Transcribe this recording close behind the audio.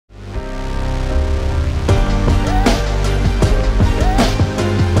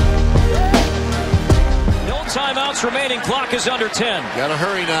seconds remaining. Clock is under 10. Gotta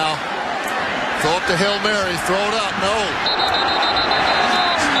hurry now. Throw up the Hail Mary. Throw it up. No.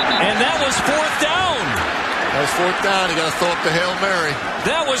 And that was fourth down. That was fourth down. You gotta throw up the Hail Mary.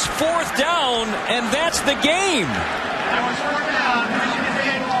 That was fourth down, and that's the game. That was fourth down.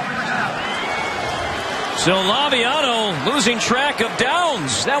 So Laviano losing track of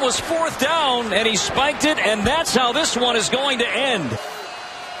downs. That was fourth down, and he spiked it, and that's how this one is going to end.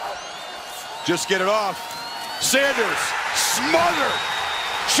 Just get it off. Sanders smothered.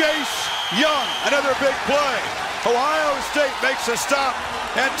 Chase Young, another big play. Ohio State makes a stop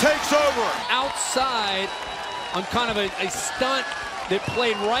and takes over. Outside on kind of a stunt that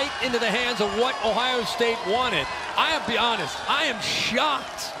played right into the hands of what Ohio State wanted. I have to be honest, I am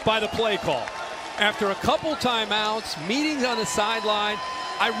shocked by the play call. After a couple timeouts, meetings on the sideline,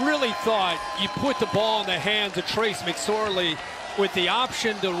 I really thought you put the ball in the hands of Trace McSorley with the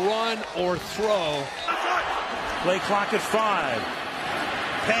option to run or throw. Play clock at 5.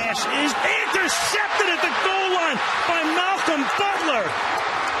 Pass is intercepted at the goal line by Malcolm Butler.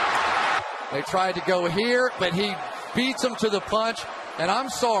 They tried to go here, but he beats him to the punch. And I'm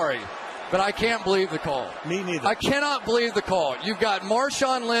sorry, but I can't believe the call. Me neither. I cannot believe the call. You've got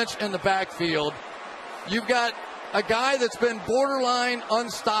Marshawn Lynch in the backfield. You've got a guy that's been borderline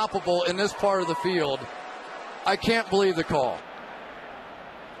unstoppable in this part of the field. I can't believe the call.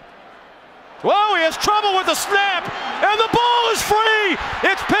 Whoa, he has trouble with the snap, and the ball is free.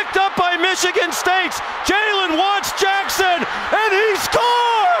 It's picked up by Michigan State's Jalen Watts Jackson, and he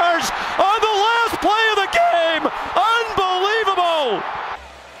scores on the last play of the game. Unbelievable.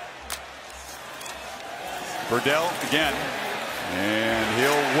 Burdell again, and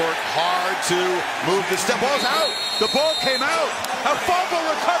he'll work hard to move the step. Ball's out. The ball came out. A fumble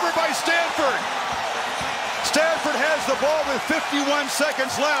recovered by Stanford. Stanford has the ball with 51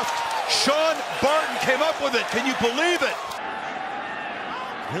 seconds left. Sean Barton came up with it. Can you believe it?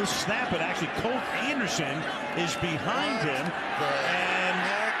 He'll snap it. Actually, Colt Anderson is behind him. And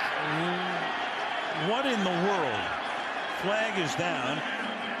what in the world? Flag is down.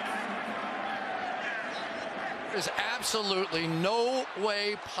 There's absolutely no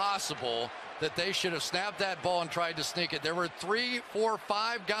way possible that they should have snapped that ball and tried to sneak it. There were 3, 4,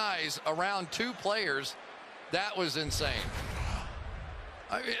 5 guys around 2 players. That was insane.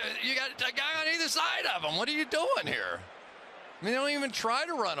 I mean, you got a guy on either side of him. What are you doing here? I mean, they don't even try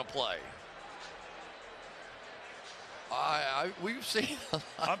to run a play. We've seen a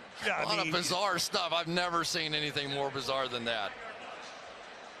lot of bizarre stuff. I've never seen anything more bizarre than that.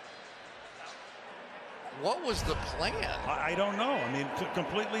 What was the plan? I don't know. I mean,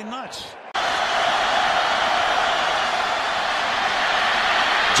 completely nuts.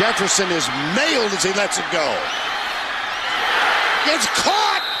 Jefferson is nailed as he lets it go. It's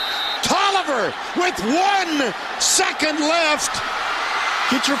caught! Tolliver with 1 second left.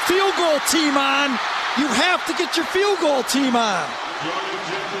 Get your field goal team on. You have to get your field goal team on.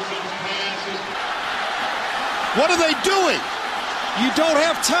 What are they doing? You don't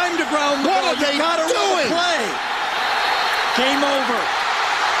have time to ground the ball. What are they you gotta doing? Run a play. Game over.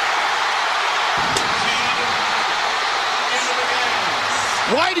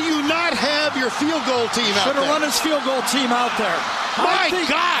 Why do you not have your field goal team out there? Should have run his field goal team out there. My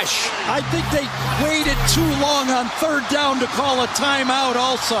gosh! I think they waited too long on 3rd down to call a timeout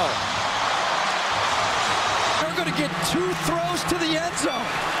also. They're going to get 2 throws to the end zone.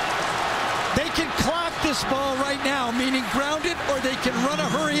 They can clock this ball right now, meaning ground it, or they can run a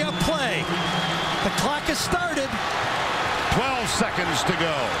hurry-up play. The clock has started. 12 seconds to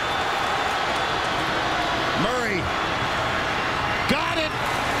go. Murray got it,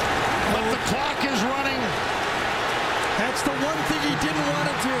 but the clock is running. That's the one thing he didn't want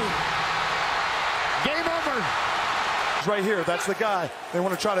to do. Game over. Right here, that's the guy they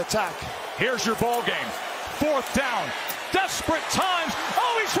want to try to attack. Here's your ball game. 4th down. Desperate times.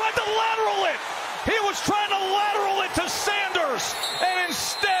 Oh, he tried to lateral it. He was trying to lateral it to Sanders, and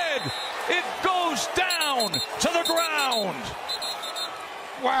instead it goes down to the ground.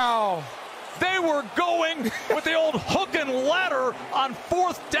 Wow. They were going with the old hook and ladder on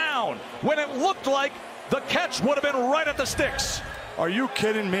 4th down when it looked like the catch would have been right at the sticks. Are you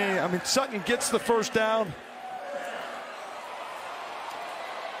kidding me? I mean, Sutton gets the 1st down.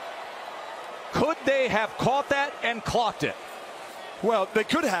 Could they have caught that and clocked it? Well, they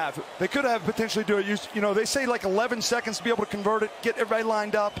could have. They could have potentially do it. You know, they say like 11 seconds to be able to convert it, get everybody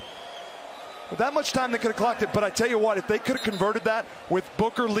lined up. With that much time, they could have clocked it. But I tell you what, if they could have converted that with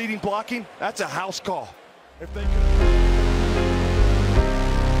Booker leading blocking, that's a house call. If they could